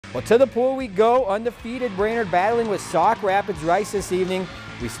Well, to the pool we go. Undefeated Brainerd battling with Sauk Rapids Rice this evening.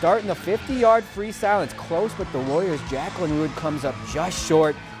 We start in the 50-yard freestyle. It's close, but the Warriors' Jacqueline Rood comes up just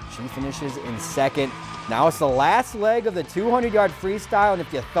short. She finishes in second. Now it's the last leg of the 200-yard freestyle, and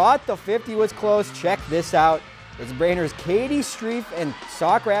if you thought the 50 was close, check this out. It's Brainerd's Katie Streif and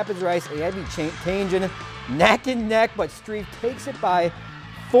Sauk Rapids Rice. They had to be changing neck and neck, but Streif takes it by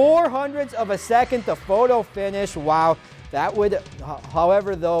 0.04 of a second. The photo finish. Wow. That would,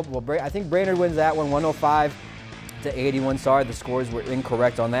 however, though, well, I think Brainerd wins that one, 105-81. Sorry, the scores were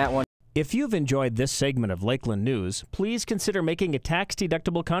incorrect on that one. If you've enjoyed this segment of Lakeland News, please consider making a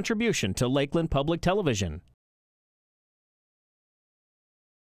tax-deductible contribution to Lakeland Public Television.